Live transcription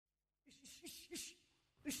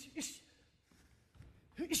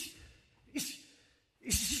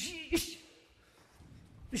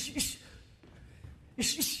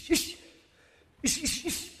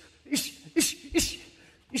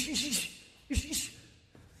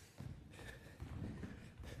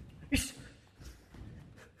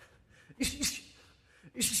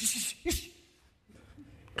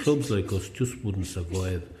clubs like us just wouldn't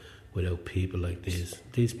survive without people like these.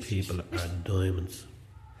 These people are diamonds.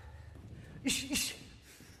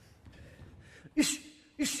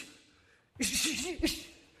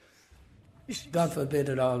 God forbid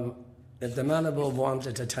it all. If the man above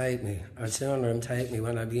wanted to take me, I'd sooner him take me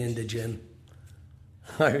when I'd be in the gym.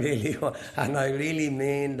 I really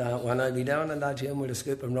mean that. When I'd be down in that gym with a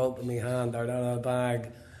skipping rope in my hand or a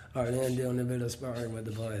bag or then doing a bit of sparring with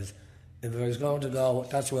the boys. If I was going to go,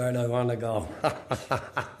 that's where I want to go.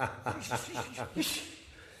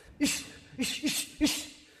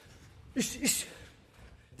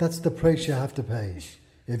 That's the price you have to pay.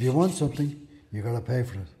 If you want something, you got to pay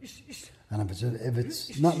for it. And if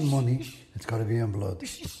it's not in money, it's got to be in blood.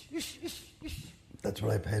 That's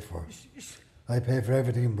what I paid for. I pay for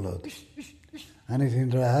everything in blood. Anything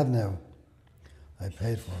that I have now, I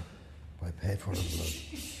paid for. I paid for it in blood.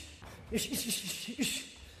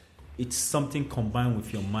 It's something combined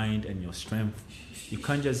with your mind and your strength. You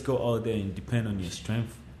can't just go out there and depend on your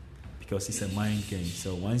strength because it's a mind game.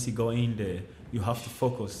 So once you go in there, you have to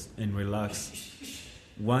focus and relax.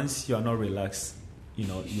 Once you're not relaxed,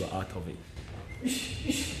 you're out of it.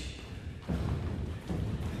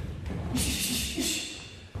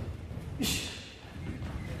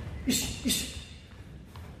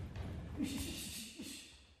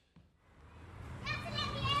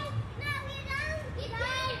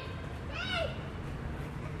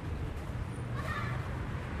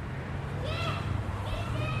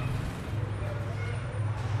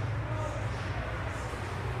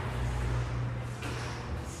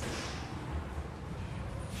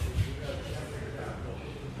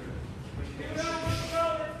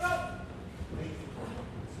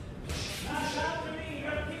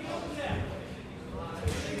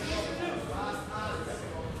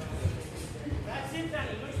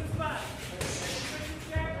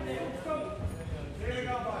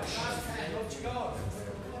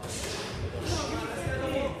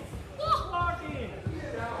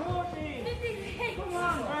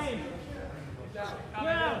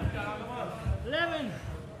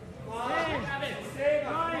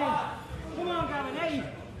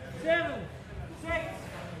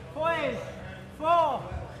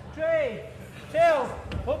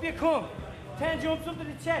 Up you come. 10 jumps up to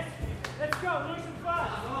the chest. Let's go, nice and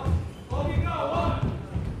fast. Up you go.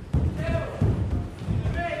 1, 2,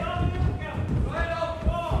 3, all the way up, go. Right up,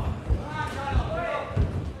 4, 5,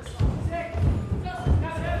 6, 7,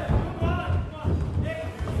 come on, 8,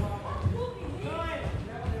 9,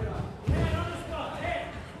 10, on the spot, 10.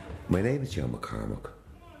 My name is John McCormack.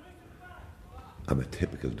 I'm a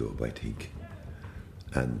typical dub, I think.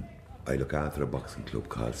 And I look after a boxing club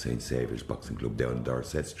called St. Saviour's Boxing Club down in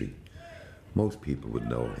Dorset Street. Most people would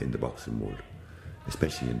know in the boxing world,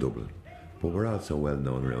 especially in Dublin. But we're also well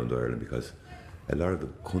known around Ireland because a lot of the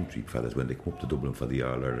country fellas, when they come up to Dublin for the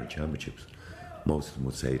All-Ireland Championships, most of them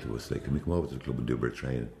would say to us, like, can we come over to the club and do a bit of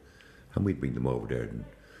training? And we'd bring them over there and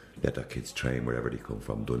let our kids train wherever they come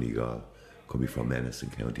from. Donegal, could be from Ennis in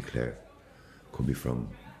County Clare, could be from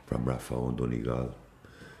Raphoe in Donegal,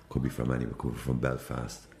 could be from anywhere, could be from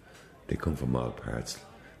Belfast. They come from all parts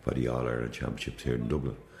for the All-Ireland Championships here in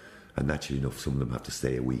Dublin. And naturally enough, some of them have to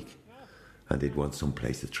stay a week. And they'd want some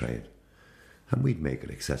place to train. And we'd make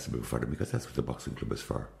it accessible for them because that's what the boxing club is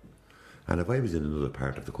for. And if I was in another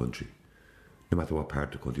part of the country, no matter what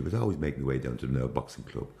part of the country, I would always make my way down to the boxing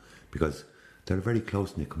club because they're a very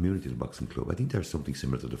close-knit community, the boxing club. I think there's something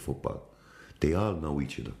similar to the football. They all know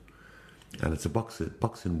each other. And it's a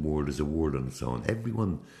boxing world is a world on its own.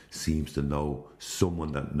 Everyone seems to know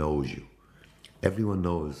someone that knows you. Everyone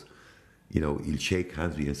knows, he'll shake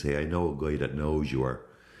hands with you and say, I know a guy that knows you, or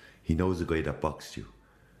he knows a guy that boxed you.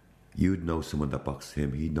 You'd know someone that boxed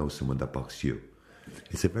him, he'd know someone that boxed you.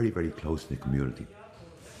 It's a very, very close-knit community.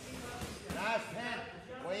 Last 10.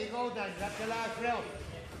 Where you go, Dan? That's the last round.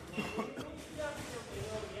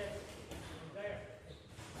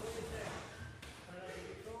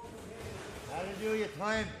 That'll do your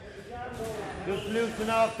time. Just loosen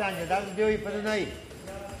off, Daniel. That'll do you for the night.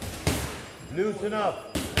 Loosen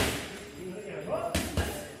up.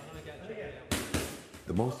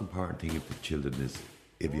 The most important thing with children is,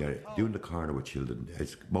 if you're doing the corner with children,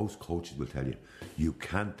 as most coaches will tell you, you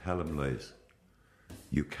can't tell him lies.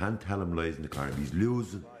 You can't tell him lies in the corner. If he's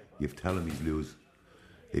losing, you tell him he's losing.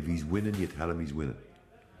 If he's winning, you tell him he's winning.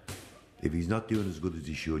 If he's not doing as good as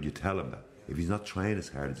he should, you tell him that. If he's not trying as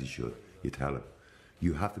hard as he should, you tell him.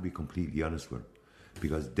 You have to be completely honest with him.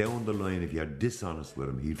 Because down the line, if you're dishonest with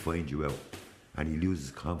him, he'll find you out. And he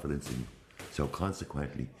loses confidence in you. So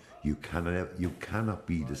consequently, you cannot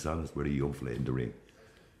be dishonest with a young fella in the ring.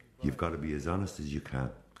 You've got to be as honest as you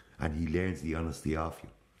can. And he learns the honesty off you.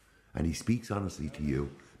 And he speaks honestly to you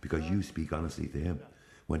because you speak honestly to him.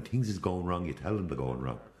 When things is going wrong, you tell them they're going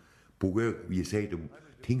wrong. But you say to them,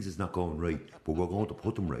 things is not going right, but we're going to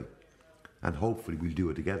put them right. And hopefully we'll do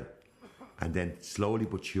it together. And then slowly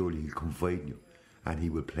but surely he'll confide in you. And he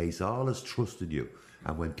will place all his trust in you.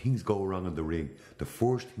 And when things go wrong in the ring, the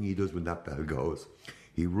first thing he does when that bell goes,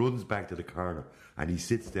 he runs back to the corner and he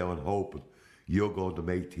sits down hoping you're going to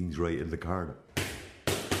make things right in the corner.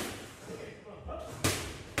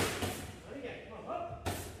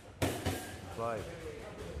 Five.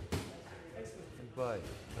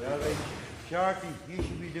 Well, right. Sharky, you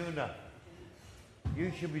should be doing that.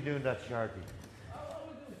 You should be doing that, Sharky.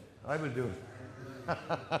 I will do it.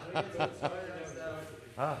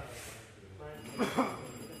 Huh?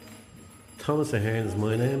 Thomas Ahern is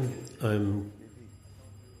my name. I'm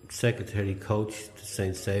secretary coach to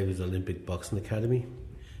St. Saviour's Olympic Boxing Academy.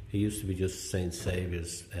 It used to be just St.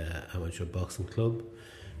 Saviour's Amateur Boxing Club.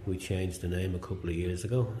 We changed the name a couple of years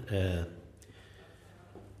ago.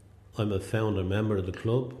 I'm a founder member of the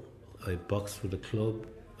club. I boxed for the club.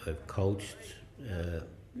 I've coached.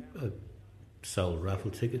 I've sold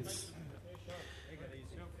raffle tickets.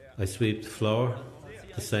 I sweep the floor,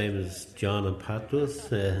 the same as John and Pat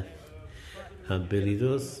does, and Billy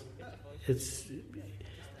does. It's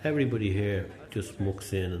everybody here just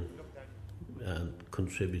mucks in and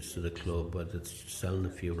contributes to the club, whether it's selling a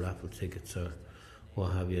few raffle tickets or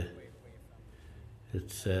what have you.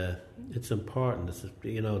 It's important.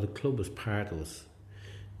 The club is part of us.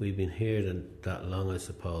 We've been here that long, I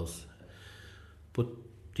suppose. But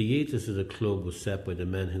the ethos of the club was set by the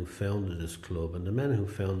men who founded this club, and the men who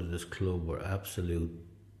founded this club were absolute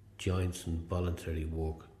giants in voluntary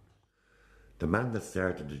work. The man that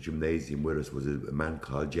started the gymnasium with us was a man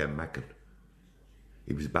called Jem Mackin.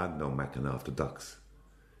 He was banned on Mackin off the docks.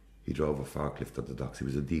 He drove a forklift at the docks. He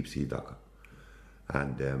was a deep sea docker.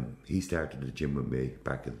 And he started the gym with me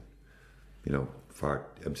back in,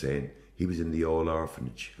 he was in the old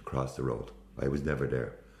orphanage across the road. I was never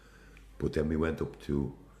there. But then we went up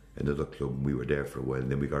to another club and we were there for a while.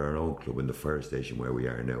 And then we got our own club in the fire station where we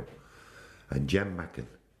are now. And Jem Mackin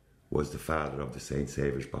was the father of the St.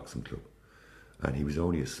 Saviour's Boxing Club. And he was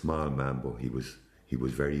only a small man, but he was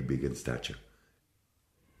very big in stature.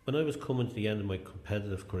 When I was coming to the end of my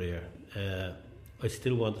competitive career, I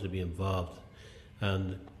still wanted to be involved.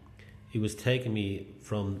 And he was taking me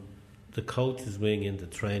from the coach's wing into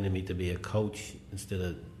training me to be a coach instead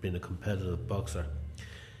of being a competitive boxer.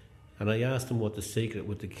 And I asked him what the secret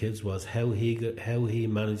with the kids was, how he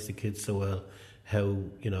managed the kids so well,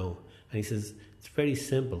 and he says, it's very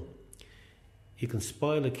simple. You can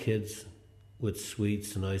spoil the kids with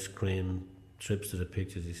sweets and ice cream, trips to the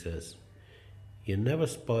pictures, he says. You never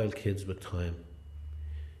spoil kids with time.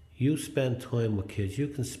 You spend time with kids, you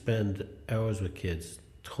can spend hours with kids.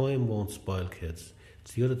 Time won't spoil kids.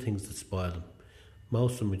 It's the other things that spoil them.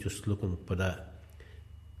 Most of them are just looking for that.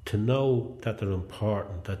 To know that they're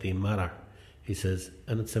important, that they matter, he says,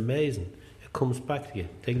 and it's amazing. It comes back to you.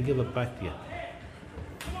 They can give it back to you.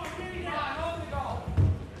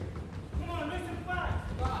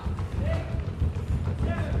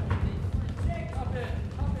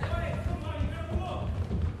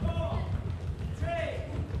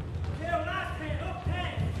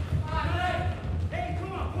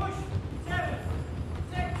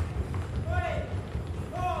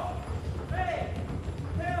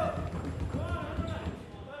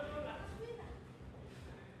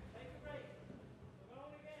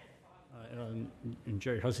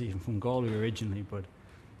 Jerry Hussey from Galway originally, but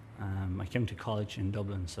I came to college in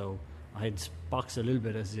Dublin, so I had boxed a little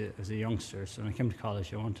bit as a youngster. So when I came to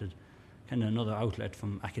college, I wanted kind of another outlet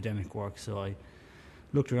from academic work. So I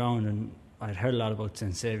looked around and I'd heard a lot about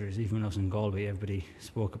St. Saviour's. Even when I was in Galway, everybody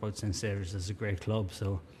spoke about St. Saviour's as a great club.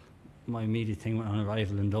 So my immediate thing on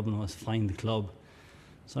arrival in Dublin was find the club.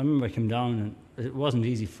 So I remember I came down, and it wasn't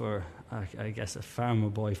easy for, I guess, a farmer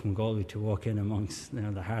boy from Galway to walk in amongst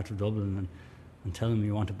the heart of Dublin and tell them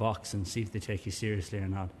you want to box and see if they take you seriously or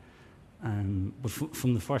not. But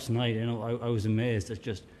from the first night, I was amazed at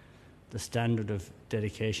just the standard of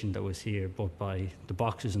dedication that was here, both by the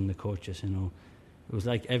boxers and the coaches. It was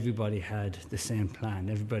like everybody had the same plan,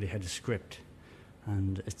 everybody had a script.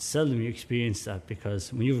 And it's seldom you experience that,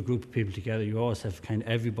 because when you have a group of people together, you always have kind of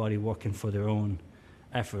everybody working for their own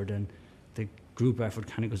effort, and the group effort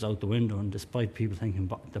kind of goes out the window. And despite people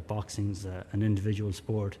thinking that boxing's an individual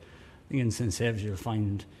sport, I think in St. Saviour's you'll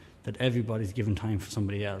find that everybody's given time for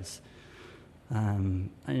somebody else.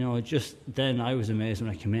 Just then I was amazed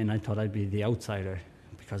when I came in. I thought I'd be the outsider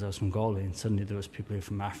because I was from Galway, and suddenly there was people here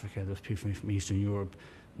from Africa, there was people from Eastern Europe.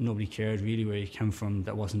 Nobody cared really where you came from.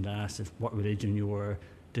 That wasn't asked if what religion you were.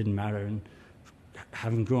 didn't matter. And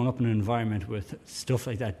having grown up in an environment with stuff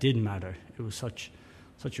like that did matter, it was such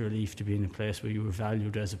a relief to be in a place where you were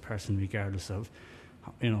valued as a person, regardless of,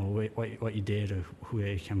 you know, what you did or who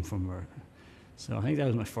you came from. So I think that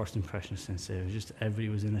was my first impression of St. Saviour's. Just everybody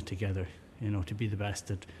was in it together, you know, to be the best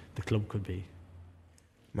that the club could be.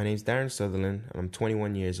 My name's Darren Sutherland, and I'm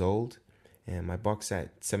 21 years old, and I box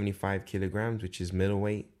at 75 kilograms, which is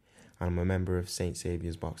middleweight, and I'm a member of St.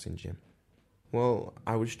 Saviour's Boxing Gym. Well,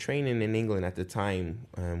 I was training in England at the time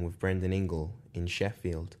with Brendan Ingle in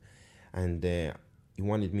Sheffield, and he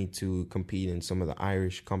wanted me to compete in some of the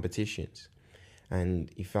Irish competitions. And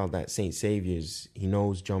he felt that St. Saviour's, he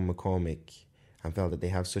knows John McCormick, and felt that they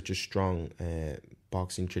have such a strong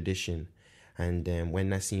boxing tradition. And when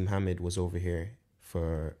Nassim Hamid was over here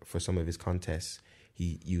for some of his contests,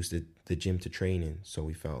 he used the gym to train in, so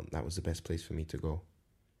we felt that was the best place for me to go.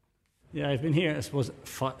 Yeah, I've been here, I suppose,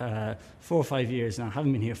 4 or 5 years now. I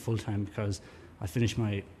haven't been here full-time because I finished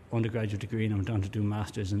my undergraduate degree and I'm down to do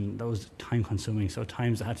masters, and that was time-consuming, so at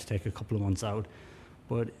times I had to take a couple of months out.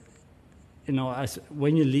 But, you know,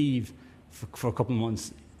 when you leave for a couple of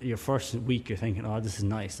months, your first week you're thinking, oh, this is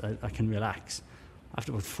nice, I can relax.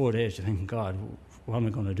 After about 4 days you're thinking, God, what am I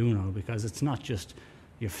going to do now? Because it's not just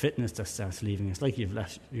your fitness that starts leaving, it's like you've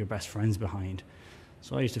left your best friends behind.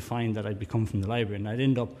 So I used to find that I'd be coming from the library and I'd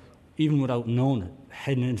end up, even without knowing it,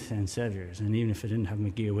 heading into St. Saviour's, and even if I didn't have my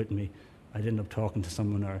gear with me, I'd end up talking to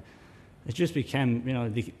someone, or it just became, you know,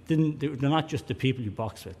 they're not just the people you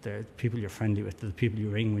box with, they're the people you're friendly with, they're the people you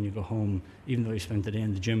ring when you go home, even though you spent the day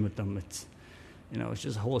in the gym with them. It's, you know, it's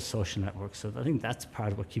just a whole social network. So I think that's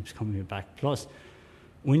part of what keeps coming back. Plus,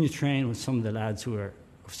 when you train with some of the lads who are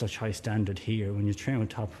of such high standard here, when you train with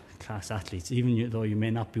top class athletes, even though you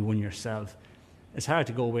may not be one yourself, it's hard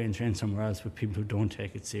to go away and train somewhere else with people who don't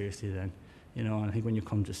take it seriously then, you know. And I think when you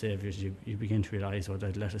come to Saviour's, you begin to realise what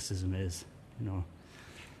athleticism is, you know.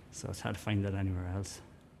 So it's hard to find that anywhere else.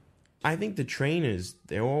 I think the trainers,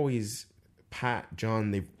 they're always, Pat,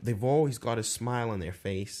 John, they've always got a smile on their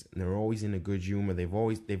face, and they're always in a good humour. They've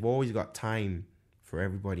always got time for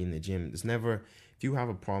everybody in the gym. There's never, if you have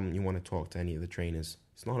a problem, you want to talk to any of the trainers,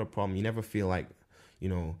 it's not a problem. You never feel like, you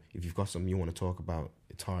know, if you've got something you want to talk about,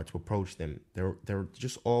 it's hard to approach them. They're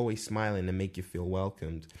just always smiling and make you feel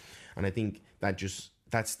welcomed. And I think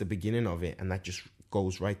that's the beginning of it, and that just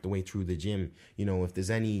goes right the way through the gym. You know, if there's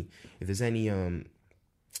any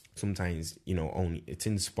sometimes, you know, only it's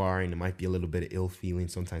in sparring, there might be a little bit of ill feeling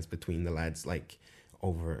sometimes between the lads, like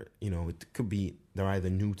over, you know, it could be they're either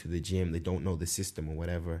new to the gym, they don't know the system or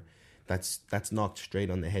whatever. That's knocked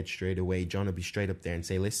straight on the head straight away. John will be straight up there and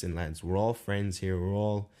say, listen, lads, we're all friends here. We're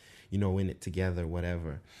all, you know, in it together,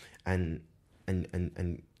 whatever. And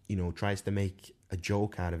you know, tries to make a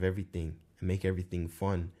joke out of everything and make everything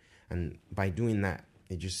fun. And by doing that,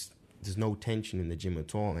 there's no tension in the gym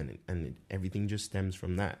at all. And everything just stems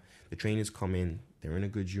from that. The trainers come in, they're in a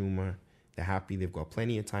good humor, they're happy, they've got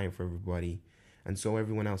plenty of time for everybody. And so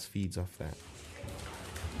everyone else feeds off that.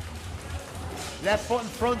 Left foot in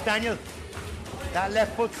front, Daniel. That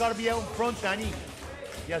left foot's got to be out in front, Danny.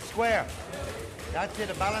 Yeah, square. That's it,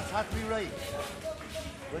 the balance has to be right.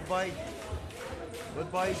 Goodbye.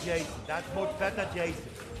 Goodbye, Jason. That's much better, Jason.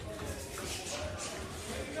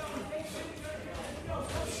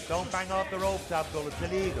 Don't bang off the ropes, Abdul. It's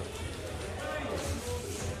illegal.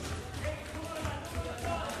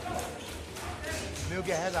 Move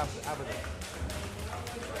your head up, Abdul.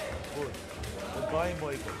 Good. Goodbye,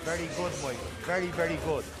 Michael. Very good, Michael. Very, very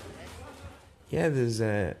good. Yeah, there's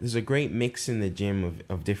a great mix in the gym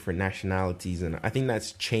of different nationalities, and I think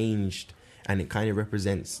that's changed, and it kind of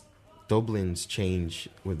represents Dublin's change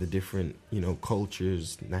with the different, you know,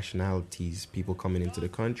 cultures, nationalities, people coming into the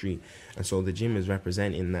country, and so the gym is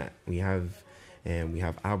representing that. We have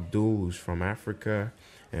Abdul, who's from Africa,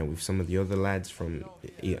 and with some of the other lads from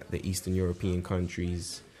the Eastern European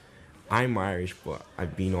countries. I'm Irish, but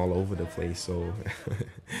I've been all over the place, so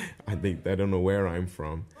I don't know where I'm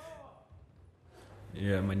from.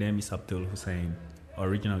 Yeah, my name is Abdul Hussein,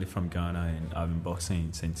 originally from Ghana, and I've been boxing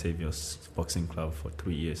in St. Saviour's Boxing Club for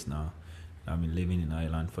 3 years now. I've been living in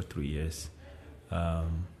Ireland for 3 years.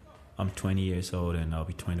 I'm 20 years old, and I'll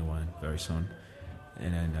be 21 very soon.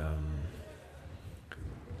 And then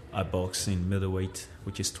I box in middleweight,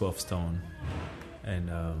 which is 12 stone, and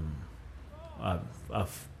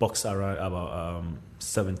I've boxed around about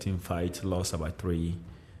 17 fights, lost about 3.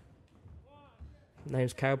 My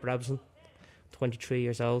name's Carl Brabson, 23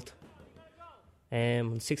 years old.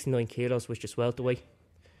 I'm 69 kilos, which is welterweight.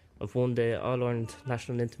 I've won the All-Ireland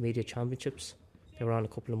National Intermediate Championships. They were on a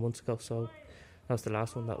couple of months ago, so that was the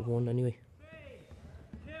last one that I won anyway.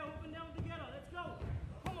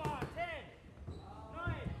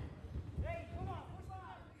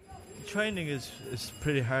 training is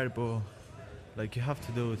pretty hard, but like you have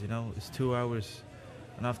to do it, you know. It's 2 hours,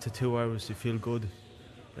 and after 2 hours you feel good,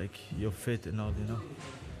 like you're fit and all, you know.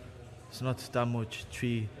 It's not that much,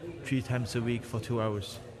 three times a week for 2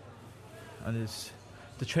 hours, and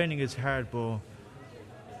the training is hard, but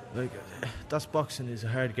like that's boxing is a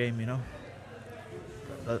hard game, you know.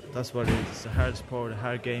 That's what it is. It's a hard sport, a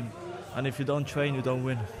hard game, and if you don't train, you don't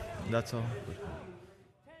win. That's all.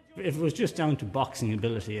 If it was just down to boxing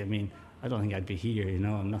ability, I mean, I don't think I'd be here, you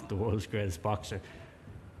know. I'm not the world's greatest boxer.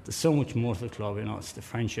 There's so much more to the club, you know. It's the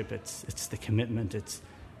friendship, it's the commitment, it's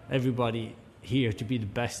everybody here to be the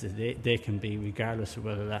best that they can be, regardless of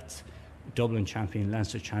whether that's Dublin champion,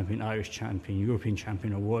 Leinster champion, Irish champion, European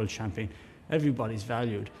champion or world champion. Everybody's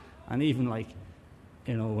valued. And even like,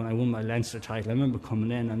 you know, when I won my Leinster title, I remember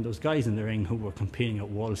coming in and those guys in the ring who were competing at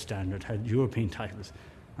world standard had European titles,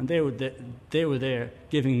 and they were there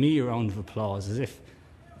giving me a round of applause as if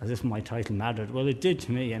my title mattered. Well, it did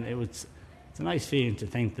to me, and it's a nice feeling to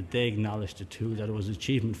think that they acknowledged it too, that it was an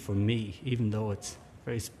achievement for me, even though it's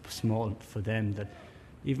very small for them. That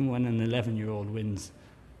even when an 11-year-old wins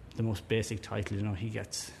the most basic title, you know, he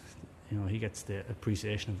gets the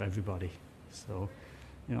appreciation of everybody. So,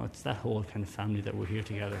 you know, it's that whole kind of family that we're here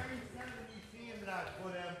together.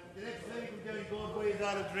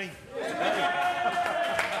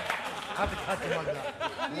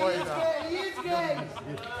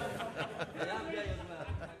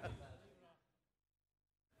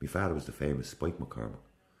 My father was the famous Spike McCormack,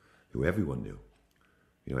 who everyone knew.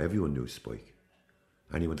 You know, everyone knew Spike.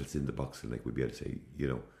 Anyone that's in the boxing, like, would be able to say, you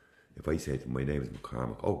know, if I say to them, my name is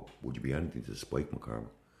McCormack, oh, would you be anything to Spike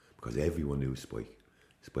McCormack? Because everyone knew Spike.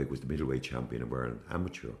 Spike was the middleweight champion of Ireland,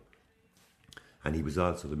 amateur. And he was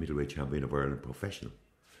also the middleweight champion of Ireland, professional.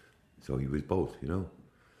 So he was both, you know.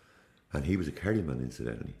 And he was a Kerryman,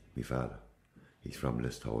 incidentally, my father. He's from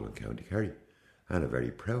Listowel in County Kerry, and a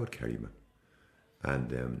very proud Kerryman.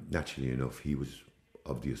 And naturally enough, he was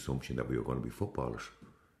of the assumption that we were going to be footballers.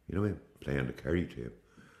 You know what I mean? Playing the Kerry team.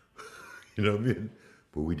 You know what I mean?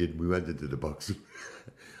 But we didn't. We went into the boxing.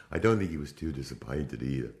 I don't think he was too disappointed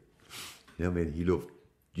either. You know what I mean? He loved,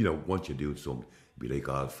 you know, once you're doing something, be like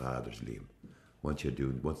all fathers, Liam. Once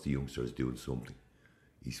the youngster is doing something,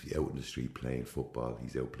 he's out in the street playing football,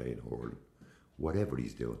 he's out playing hurling, whatever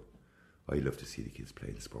he's doing. I love to see the kids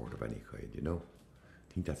playing sport of any kind, you know.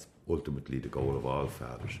 I think that's ultimately the goal of all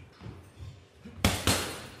fathers.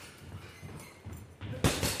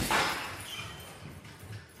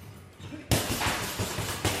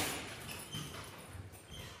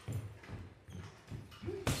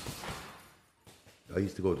 I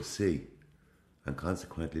used to go to sea, and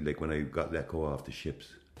consequently, like when I got let go off the ships,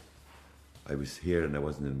 I was here and I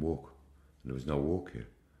wasn't in work, and there was no work here.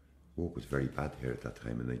 Work was very bad here at that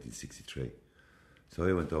time in 1963. So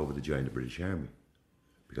I went over to join the British Army,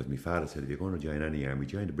 because my father said, if you're going to join any army,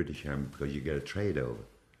 join the British Army because you get a trade out of it.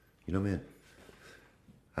 You know what I mean?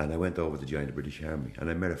 And I went over to join the British Army, and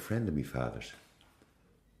I met a friend of my father's,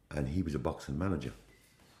 and he was a boxing manager.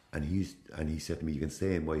 And he said to me, you can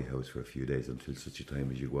stay in my house for a few days until such a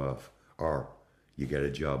time as you go off, or you get a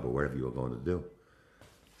job or whatever you were going to do.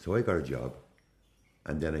 So I got a job,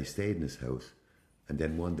 and then I stayed in his house. And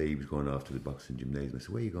then one day he was going off to the boxing gymnasium. I said,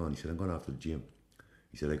 where are you going? He said, I'm going off to the gym.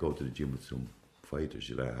 He said, I go to the gym with some fighters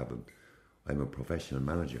that I'm a professional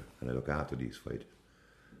manager, and I look after these fighters.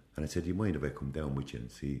 And I said, do you mind if I come down with you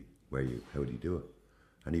and see how do you do it?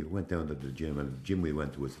 And he went down to the gym, and the gym we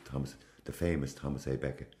went to was the famous Thomas A.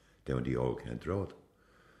 Beckett down the Old Kent Road.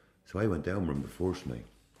 So I went down with him the first night.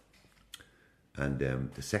 And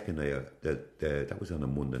the second night, that was on a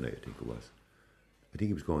Monday night, I think it was. I think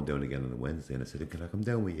he was going down again on a Wednesday, and I said, can I come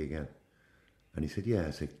down with you again? And he said, yeah.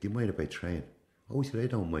 I said, do you mind if I train? Oh, he said, I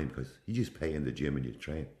don't mind, because you just pay in the gym and you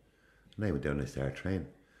train. And I went down and I started training.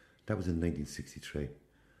 That was in 1963.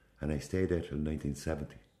 And I stayed there till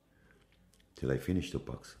 1970, till I finished up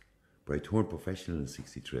boxing. But I turned professional in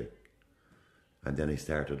 63. And then I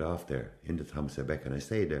started off there in the Thomas A. Beckett, and I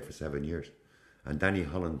stayed there for 7 years. And Danny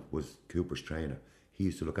Holland was Cooper's trainer. He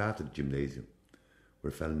used to look after the gymnasium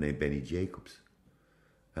with a fellow named Benny Jacobs.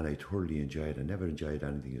 And I thoroughly enjoyed it. I never enjoyed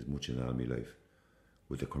anything as much in all my life,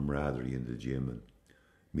 with the camaraderie in the gym and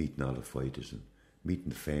meeting all the fighters and meeting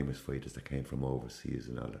the famous fighters that came from overseas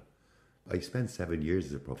and all that. I spent 7 years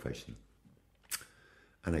as a professional,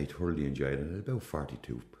 and I thoroughly enjoyed it. And about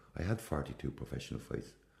 42, I had 42 professional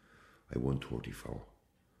fights. I won 34,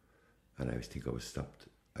 and I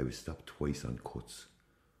was stopped twice on cuts,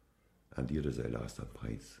 and the others I lost on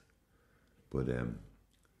points. But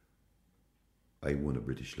I won a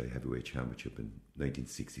British Light Heavyweight Championship in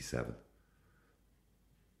 1967,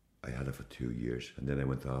 I had it for 2 years, and then I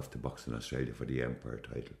went off to box in Australia for the Empire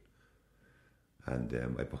title. And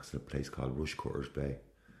I boxed in a place called Rushcutters Bay,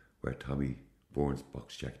 where Tommy Burns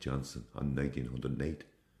boxed Jack Johnson on 1908.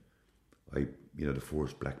 The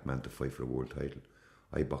first black man to fight for a world title.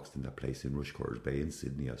 I boxed in that place in Rushcutters Bay in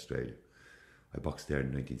Sydney, Australia. I boxed there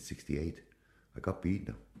in 1968. I got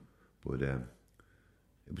beaten, but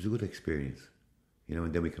it was a good experience.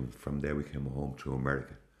 And then we came home through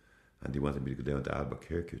America, and they wanted me to go down to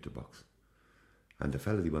Albuquerque to box. And the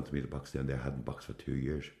fella they wanted me to box down there hadn't boxed for 2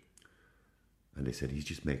 years. And they said, he's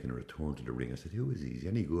just making a return to the ring. I said, who is he? Is he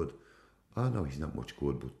any good? Oh no, he's not much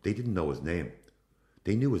good, but they didn't know his name.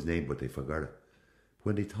 They knew his name, but they forgot it.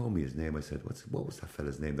 When they told me his name, I said, what was that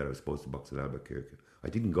fella's name that I was supposed to box at Albuquerque? I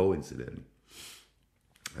didn't go, incidentally.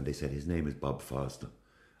 And they said his name is Bob Foster.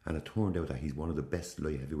 And it turned out that he's one of the best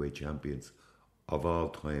light heavyweight champions of all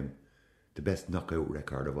time, the best knockout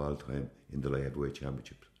record of all time in the light heavyweight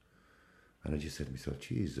championships. And I just said to myself,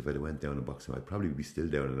 geez, if I went down and boxed him, I'd probably be still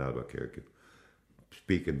down in Albuquerque,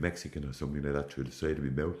 speaking Mexican or something like that through the side of my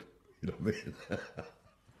mouth. You know what I mean?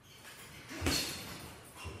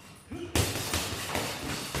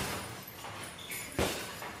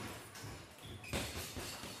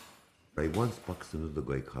 I once boxed another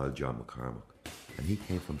guy called John McCormack, and he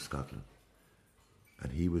came from Scotland,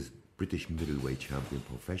 and he was British middleweight champion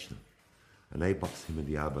professional, and I boxed him in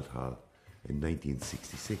the Albert Hall in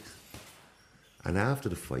 1966. And after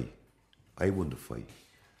the fight, I won the fight,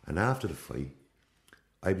 and after the fight,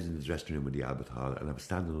 I was in the dressing room in the Albert Hall, and I was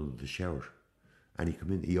standing under the shower, and he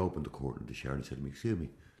come in, he opened the curtain of the shower, and he said to me, excuse me,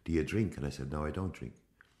 do you drink? And I said, no, I don't drink.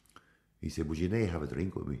 He said, would you nay have a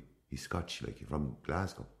drink with me? He's Scotch, like, from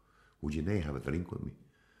Glasgow. Would you nay have a drink with me?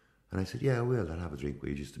 And I said, yeah, I will. I'll have a drink with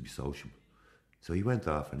you just to be sociable. So he went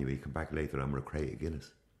off anyway. He came back later on with a crate of Guinness.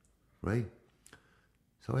 Right?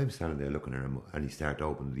 So I'm standing there looking at him, and he started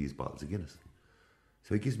opening these bottles of Guinness.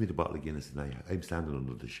 So he gives me the bottle of Guinness, and I'm standing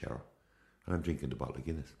under the shower, and I'm drinking the bottle of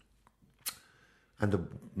Guinness. And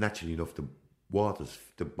naturally enough, the bottle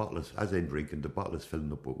is, as I'm drinking, the bottle is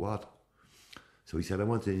filling up with water. So he said, I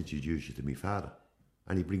want to introduce you to my father.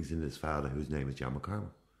 And he brings in his father, whose name is John McCormack.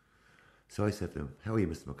 So I said to him, how are you,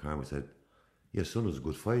 Mr. McCormack? I said, your son is a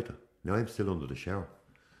good fighter. Now I'm still under the shower.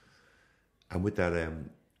 And with that,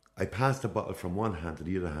 I passed the bottle from one hand to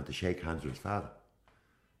the other hand to shake hands with his father.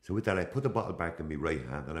 So with that, I put the bottle back in my right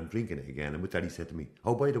hand, and I'm drinking it again. And with that, he said to me,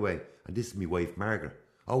 oh, by the way, and this is my wife, Margaret.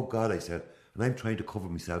 Oh, God, I said, and I'm trying to cover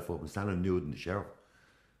myself up and standing nude in the shower.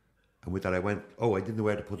 And with that, I went, oh, I didn't know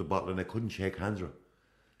where to put the bottle, and I couldn't shake hands with her.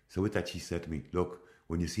 So with that, she said to me, look,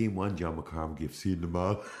 when you see one John McCormack, you've seen them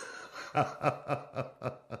all. How'd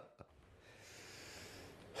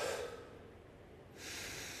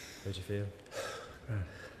you feel?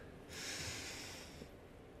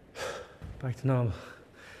 Back to normal.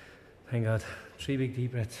 Thank God. 3 big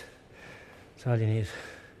deep breaths. That's all you need.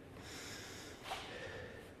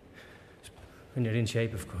 When you're in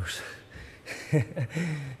shape, of course.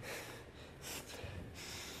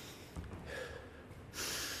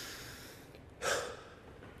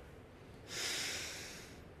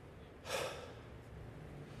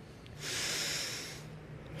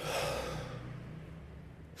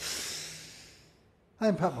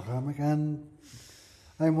 I'm Pat McCormack, and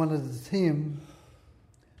I'm one of the team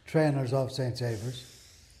trainers of St. Saviour's.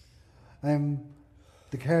 I'm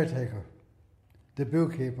the caretaker, the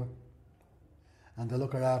bookkeeper, and the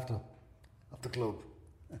looker after of the club.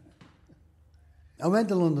 I went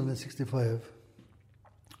to London in '65.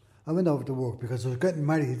 I went over to work because I was getting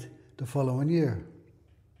married the following year,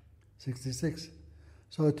 '66.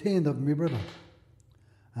 So I teamed up with my brother,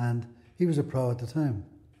 and he was a pro at the time.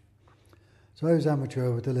 So I was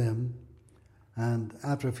amateur with the Limb, and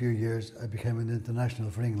after a few years I became an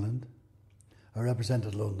international for England. I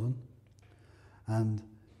represented London, and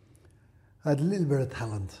I had a little bit of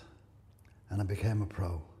talent, and I became a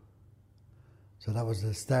pro. So that was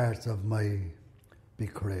the start of my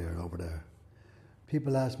big career over there.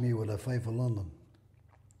 People asked me, would I fight for London?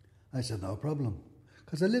 I said, no problem,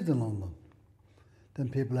 because I lived in London. Then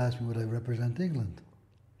people asked me, would I represent England?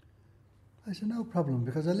 I said, no problem,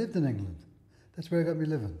 because I lived in England. That's where I got me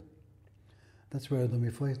living. That's where I done me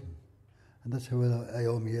fighting. And that's who I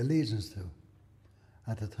owe me allegiance to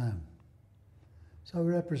at the time. So I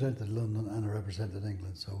represented London and I represented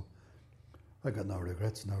England, so I got no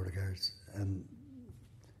regrets, no regards, and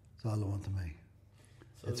it's all I want to me.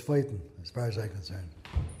 So it's fighting, as far as I'm concerned.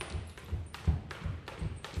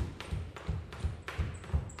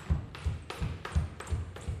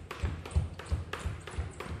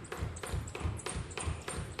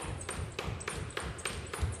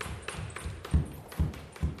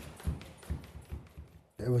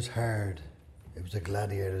 It was hard. It was a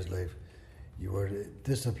gladiator's life. You were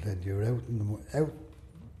disciplined. You were out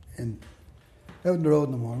in the road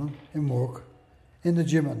in the morning, in work, in the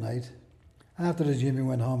gym at night. After the gym, you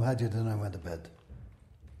went home, had your dinner, and went to bed.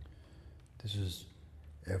 This is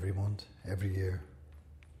every month, every year.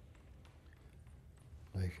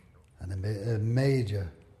 And it made you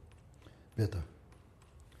bitter.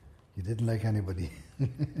 You didn't like anybody.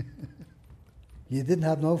 You didn't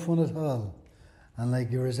have no fun at all.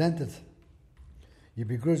 And you resented. You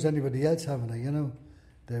begrudged anybody else having it, you know.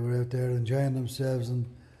 They were out there enjoying themselves and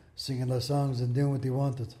singing their songs and doing what they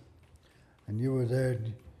wanted. And you were there,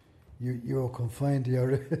 and you were confined to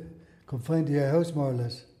your house, more or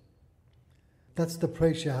less. That's the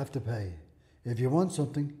price you have to pay. If you want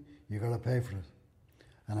something, you got to pay for it.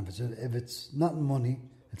 And if it's not in money,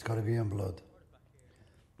 it's got to be in blood.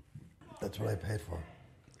 That's what I paid for.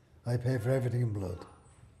 I pay for everything in blood.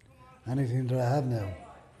 Anything that I have now,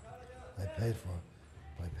 I paid for.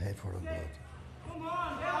 I paid for it in blood. Come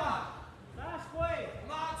on, down. Last way.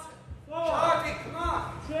 Come on. 4. Charlie, come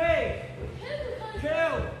on. 3. 2.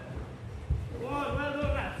 1. Well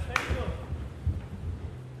done, lads. Very good.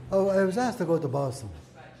 Oh, I was asked to go to Boston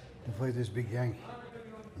to fight this big Yankee,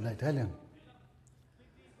 an Italian.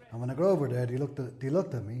 And when I go over there, they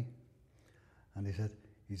looked at me, and they said,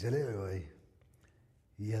 "He's a little guy.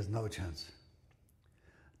 He has no chance."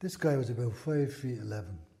 This guy was about 5 feet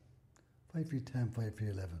 11, 5 feet 10, 5 feet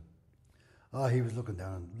 11. Oh, he was looking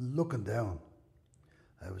down.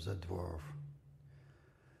 I was a dwarf.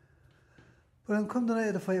 But I'm come the night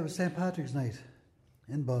of the fight. It was St. Patrick's night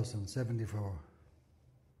in Boston, 74.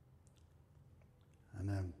 And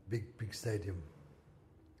a big stadium.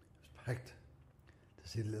 It was packed to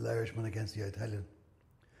see the little Irishman against the Italian.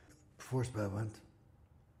 First bell went,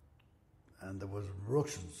 and there was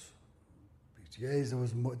Russians. Yes, there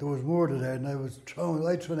was more to there, and I'd thrown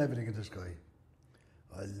everything at this guy.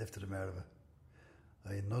 I lifted him out of it.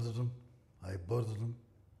 I nutted him, I butted him,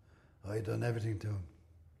 I done everything to him,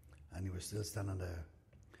 and he was still standing there.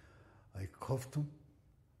 I cuffed him.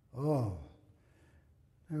 Oh,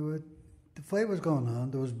 the fight was going on.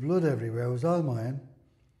 There was blood everywhere. It was all mine.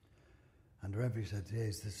 And the referee said,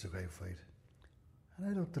 "Yes, this is a great fight." And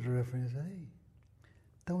I looked at the referee and I said, "Hey,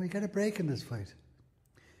 don't we get a break in this fight?"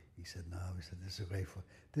 He said, "No." He said, "This is a great fight.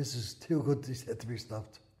 This is too good," he said, "to be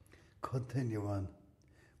stopped. Continue on."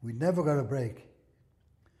 We never got a break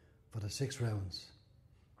for the 6 rounds.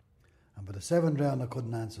 And for the 7th round, I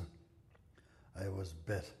couldn't answer. I was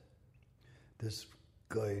bet. This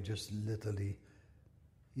guy just literally,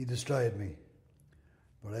 he destroyed me.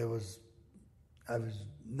 But I was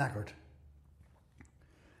knackered.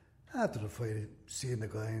 After the fight, seeing the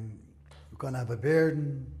guy, and we're going to have a beard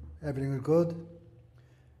and everything was good.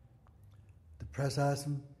 The press asked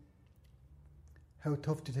him, "How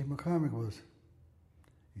tough do you think McCormick was?"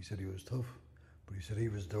 He said he was tough, but he said he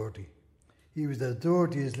was dirty. He was the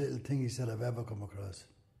dirtiest little thing he said I've ever come across.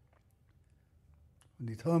 When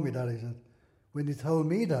he told me that, I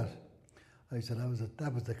said,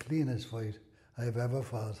 that was the cleanest fight I've ever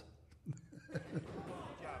fought.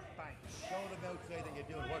 Jab, bang. Show them outside that you're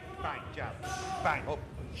doing what? Bang, jab, bang, up.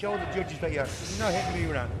 Show the judges that you're not hitting me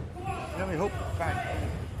around. You know what I mean? Hook, bang.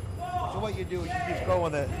 So what you do is you just go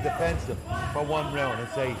on the defensive for 1 round and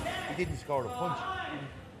say, "He didn't score a punch."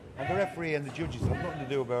 And the referee and the judges have nothing to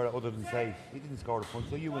do about it other than say, "He didn't score a punch,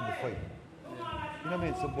 so you win the fight." You know what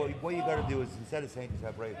I mean? So what you got to do is, instead of saying to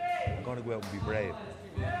yourself, "Right, I'm going to go out and be brave,"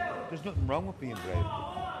 there's nothing wrong with being brave.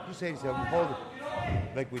 Just say to yourself, "Hold it,"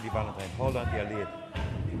 like Willie Valentine, "hold on to your lead."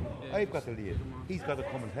 I've got the lead. He's got to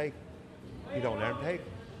come and take. You don't learn to take.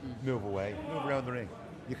 Move away. Move around the ring.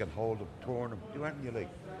 You can hold him, turn him, do anything you like.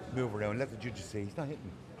 Move around. Let the judges say he's not hitting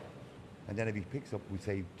me. And then if he picks up, we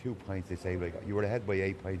say 2 points. They say, like, you were ahead by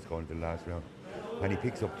 8 points going to the last round. And he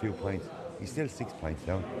picks up 2 points. He's still 6 points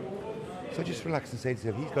down. So just relax and say to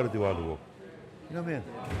yourself, he's got to do all the work. You know what I mean?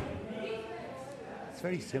 It's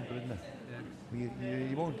very simple, isn't it?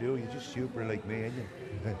 You won't do it. You're just super like me, ain't you?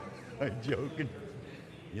 I'm joking.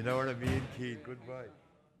 You know what I mean, Keith? Goodbye.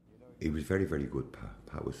 He was very, very good, Pat.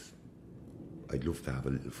 I'd love to have a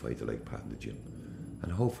little fighter like Pat in the gym.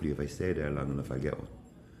 And hopefully if I stay there long enough, I'll get one.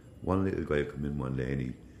 One little guy will come in one day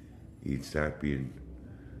and he'd start being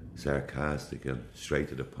sarcastic and straight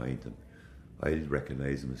to the point, and I'll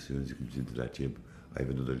recognise him as soon as he comes into that gym. I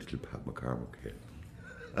have another little Pat McCormick here.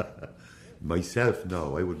 Myself,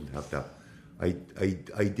 no, I wouldn't have that. I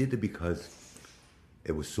did it because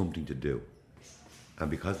it was something to do. And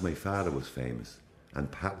because my father was famous and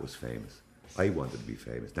Pat was famous, I wanted to be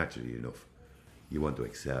famous, naturally enough. You want to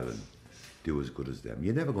excel and do as good as them.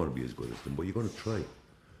 You're never going to be as good as them, but you're going to try.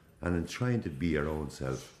 And in trying to be your own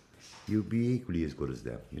self, you'll be equally as good as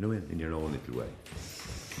them, you know, in your own little way.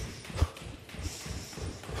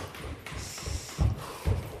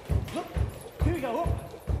 Here we go, up.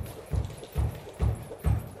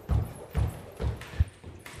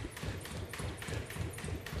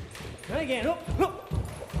 Try again, up.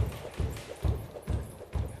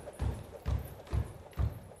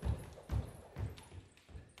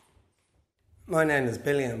 My name is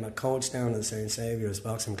Billy. I'm a coach down at St. Saviour's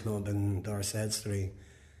Boxing Club in Dorset Street,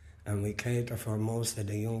 and we cater for most of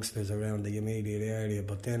the youngsters around the immediate area.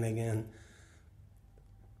 But then again,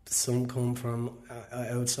 some come from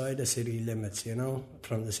outside the city limits, you know,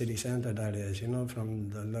 from the city centre, that is, you know, from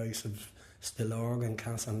the likes of Stillorgan,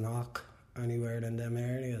 Castleknock, anywhere in them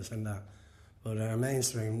areas and that. But our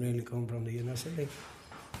mainstream really come from the inner city.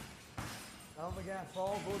 Don't forget,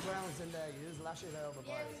 4 good rounds in there. You just lash it over,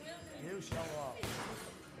 boys. You show off.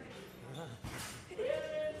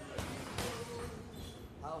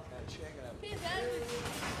 Okay, check it out.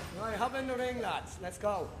 Right, hop in the ring, lads. Let's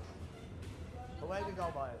go. Away we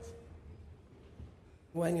go, boys.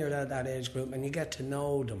 When you're at that age group and you get to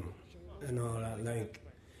know them and all that, like,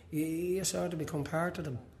 you sort of become part of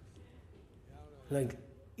them. Like,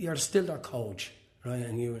 you're still their coach, right?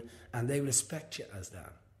 And they respect you as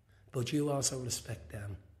that. But you also respect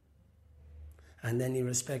them. And then you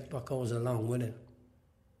respect what goes along with it.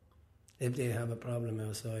 If they have a problem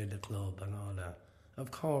outside the club and all that.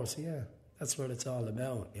 Of course, yeah. That's what it's all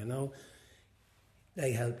about, you know.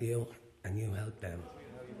 They help you and you help them.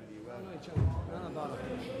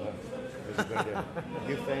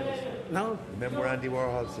 You famous? No. Remember what Andy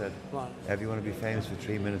Warhol said? What? If you want to be famous for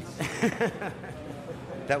 3 minutes.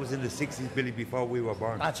 That was in the 60s, Billy, before we were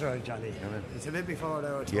born. That's right, Johnny. You know, it's a bit before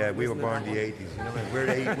they were talking. Yeah, we were born in the 80s. You know, we're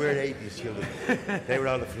the 80s children. They were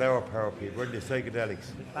all the flower power people. We're the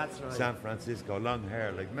psychedelics. That's right. San Francisco, long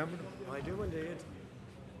hair, like, remember them? I do indeed.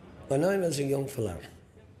 When I was a young fella,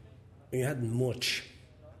 we hadn't much.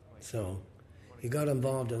 So, you got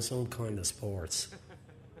involved in some kind of sports.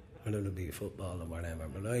 Whether it be football or whatever.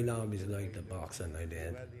 But I always liked the boxing, I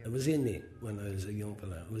did. It was in me when I was a young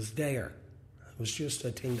fella. It was there. It was just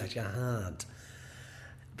a thing that you had.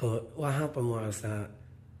 But what happened was that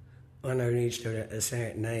when I reached a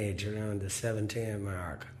certain age, around the 17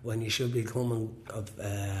 mark, when you should be coming of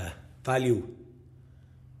value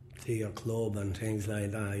to your club and things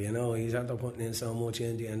like that, you know, you start putting in so much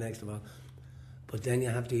into you next of all. But then you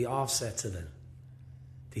have the offsets of it.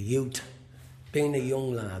 The youth, being a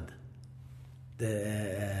young lad,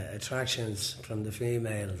 the attractions from the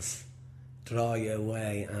females draw you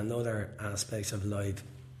away, and other aspects of life.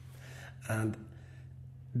 And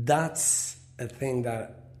that's a thing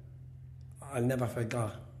that I never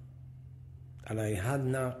forgot, and I had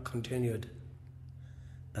not continued.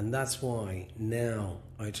 And that's why now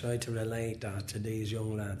I try to relate that to these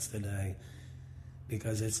young lads today,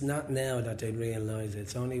 because it's not now that they realise,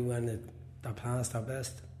 it's only when they're past their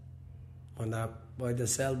best. When they're by the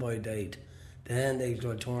sell-by date, then they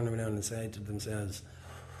could turn around and say to themselves,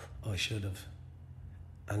 I should have,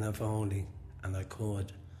 and if only, and I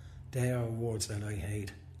could. They are words that I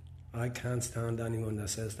hate. I can't stand anyone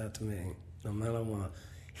that says that to me, no matter what.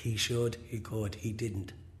 He should, he could, he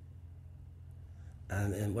didn't.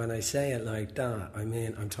 And when I say it like that, I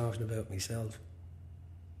mean I'm talking about myself.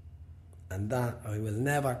 And that I will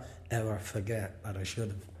never, ever forget that I should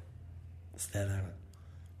have stayed on it.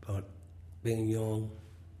 But being young,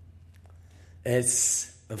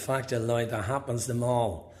 it's a fact of life that happens to them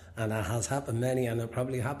all. And it has happened many, and it'll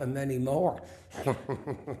probably happen many more.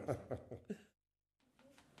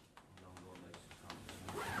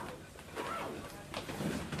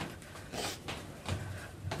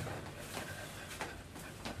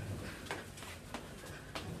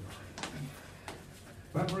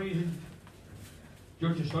 Referees,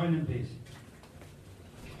 judges, sign in, please.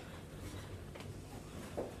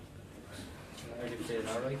 I did say it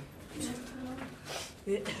all right.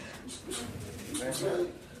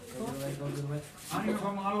 Anyone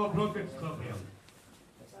from Ottawa Bloodfits Club here?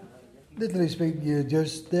 Literally speaking, you're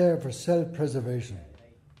just there for self-preservation.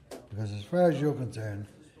 Because as far as you're concerned,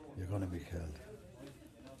 you're going to be killed.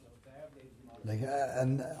 Like,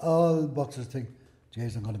 and all boxers think,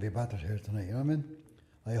 geez, I'm going to be battered here tonight, you know what I mean?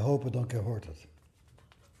 I hope I don't get hurted.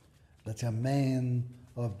 That's your main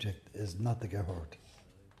object, is not to get hurt.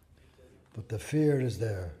 But the fear is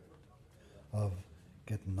there of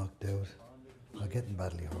getting knocked out or getting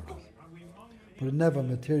badly hurt. But it never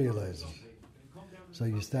materialises. So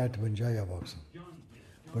you start to enjoy your boxing.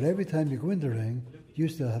 But every time you go into the ring, you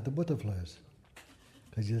still have the butterflies.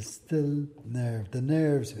 Because you're still the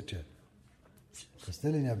nerves hit you. They're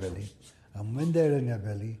still in your belly. And when they're in your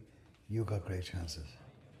belly, you got great chances.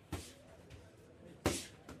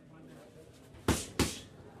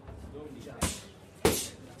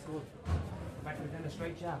 Good. Back within a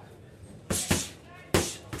straight jab.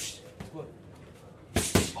 Good.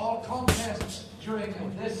 All contests during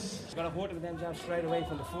this. You're going to hold it with them jabs straight away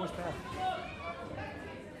from the first bell.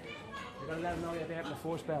 You're going to let them know you're there from the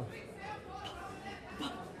first bell.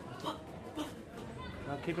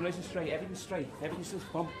 Now keep it nice and straight. Everything's straight. Everything's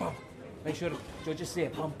just bump, bump. Make sure the judges see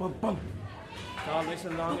it. Bump, bump, bump. It's all nice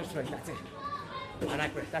and long and straight. That's it. And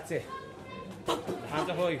accurate. That's it. The hands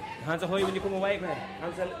are high. The hands are high when you come away, man.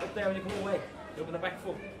 Hands are up there when you come away. Look at the back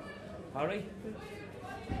foot. Alright?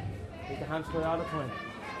 Keep the hands high all the time.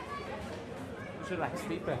 Just relax.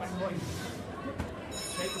 Deep breath.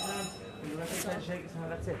 Shake his hand. When you're ready to shake his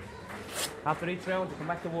hand, that's it. After each round, you come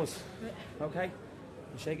back to us. Okay?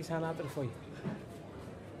 You shake his hand after the fight.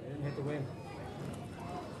 You didn't hit the win.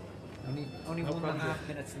 Only No 1.5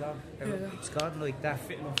 minutes long. Yeah. It's gone like that.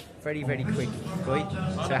 Very, very quick. Right?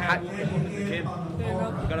 So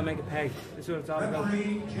you gotta make it pay. This is what it's all about.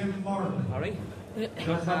 Alright? You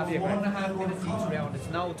have 1.5 minutes each round. It's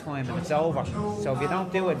no time and it's over. So if you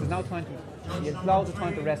don't do it, there's no time to. You have loads of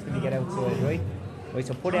time to rest when you get outside, right? Right,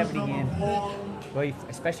 so put everything in, right,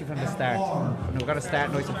 especially from the start. And we're going to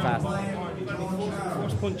start nice and fast.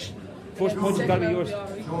 First punch. First punch is going to be yours.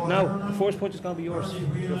 No, the first punch is going to be yours.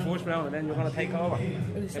 Your first round, and then you're going to take over.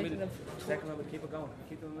 Second round, we'll keep it going.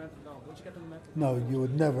 Keep the momentum going. Once you get the momentum. No, you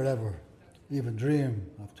would never ever even dream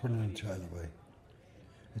of turning a child away.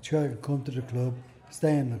 A child can come to the club,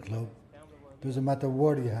 stay in the club, doesn't matter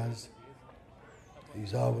what he has,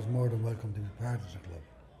 he's always more than welcome to be part of the club.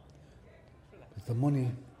 But the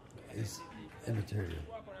money is immaterial.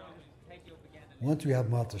 Once we have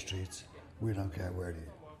him off the streets, we don't care where he is.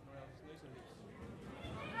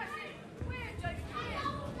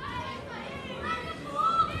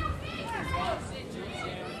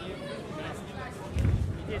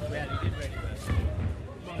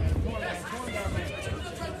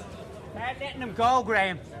 Start letting him go,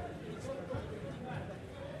 Graham.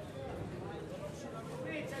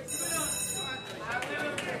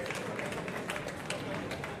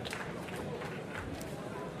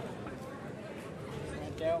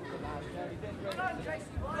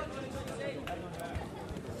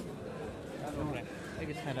 Take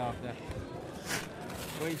his head off there.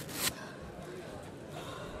 Right.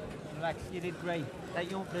 Relax, you did great. That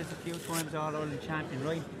young plays a few times All-Ireland champion,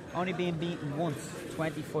 right? Only being beaten once,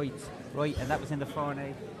 20 fights, right? And that was in the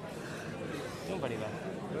 4-8. Doing very well,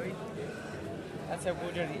 right? That's how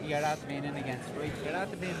good you're at being in against, right? You're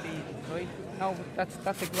at being beaten, right? No, that's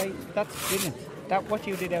brilliant. That what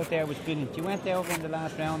you did out there was brilliant. You went over in the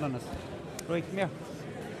last round on us. Right, come here.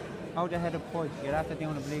 Hold your head up high. You're after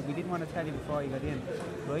doing a bleed. We didn't want to tell you before you got in.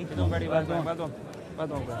 Right? You're doing very well done. Well done. Well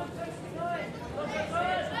done, Graham.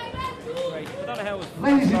 Right. I don't know how it was.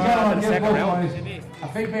 Ladies and gentlemen, give second both round. boys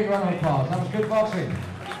a big round of applause. That was good boxing.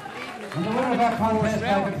 And the winner of that contest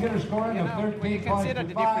by computer scoring of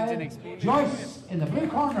 13.25, Joyce in the blue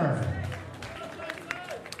corner.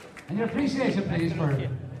 And your appreciation, please, for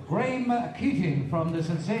Graham Keating from the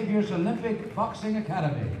St. Saviour's Olympic Boxing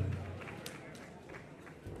Academy.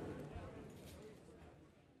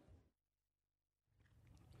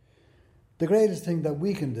 The greatest thing that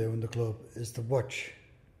we can do in the club is to watch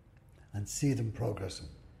and see them progressing.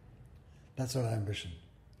 That's our ambition,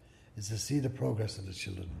 is to see the progress of the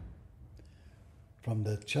children. From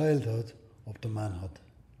the childhood up to manhood.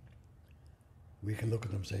 We can look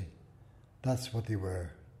at them and say, that's what they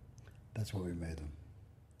were, that's what we made them.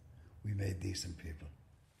 We made decent people.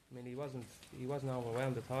 I mean, he wasn't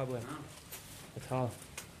overwhelmed at all, at all.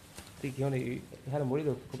 I think he had him worried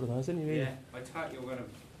a couple of times, didn't he, really? Yeah, I thought you were going to...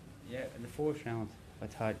 Yeah, in the fourth round, I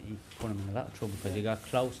thought you put him in a lot of trouble because you got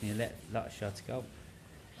close and you let a lot of shots go.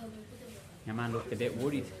 Your man looked a bit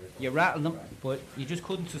worried. You rattled him, but you just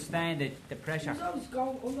couldn't sustain the pressure. He was always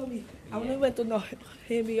going under me. And when I went under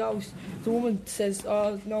him, the woman says,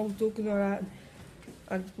 oh, no, ducking or that.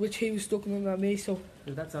 And which he was ducking under me, so...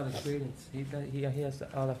 Well, that's all experience. He has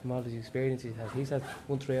all that from all his experience he has. He's had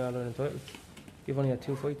 1-3 All-Ireland titles. You've only had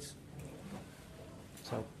 2 fights.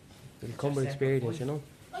 So, it'll come with experience, you know.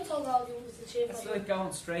 I told all the others to cheer for It's like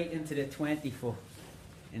going straight into the 20-foot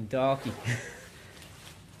in Dalkey.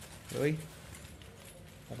 Right?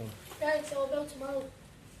 Right, so about tomorrow,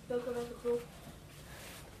 about going out the club.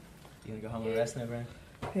 You gonna go home and rest now, Brian?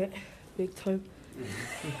 Yeah, big time.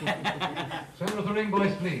 Centre of the ring,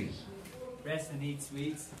 boys, please. Rest and eat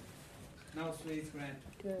sweets. No sweets, Grant.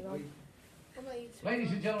 Yeah, no. I'm not eating.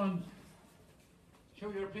 Ladies and gentlemen, show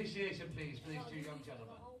your appreciation, please, to these two young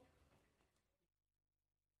gentlemen.